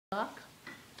lock,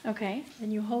 Okay,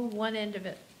 and you hold one end of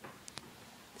it.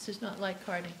 This is not like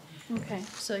carding. okay.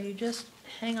 So you just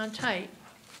hang on tight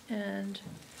and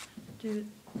do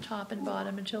top and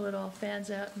bottom until it all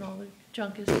fans out and all the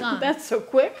junk is gone. That's so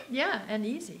quick. Yeah, and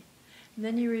easy. And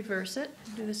then you reverse it,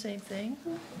 do the same thing.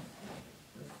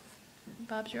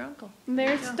 Bob's your uncle.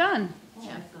 There it's done.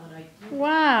 Yeah.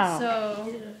 Wow.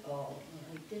 So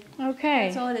Okay.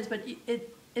 that's all it is, but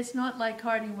it's not like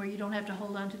carding where you don't have to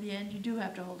hold on to the end. You do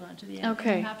have to hold on to the end.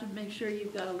 Okay. And you have to make sure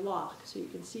you've got a lock so you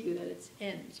can see that it's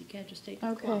ends. You can't just take the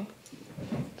Okay. clump.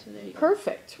 So there you go.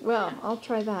 Perfect. Well, I'll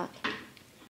try that.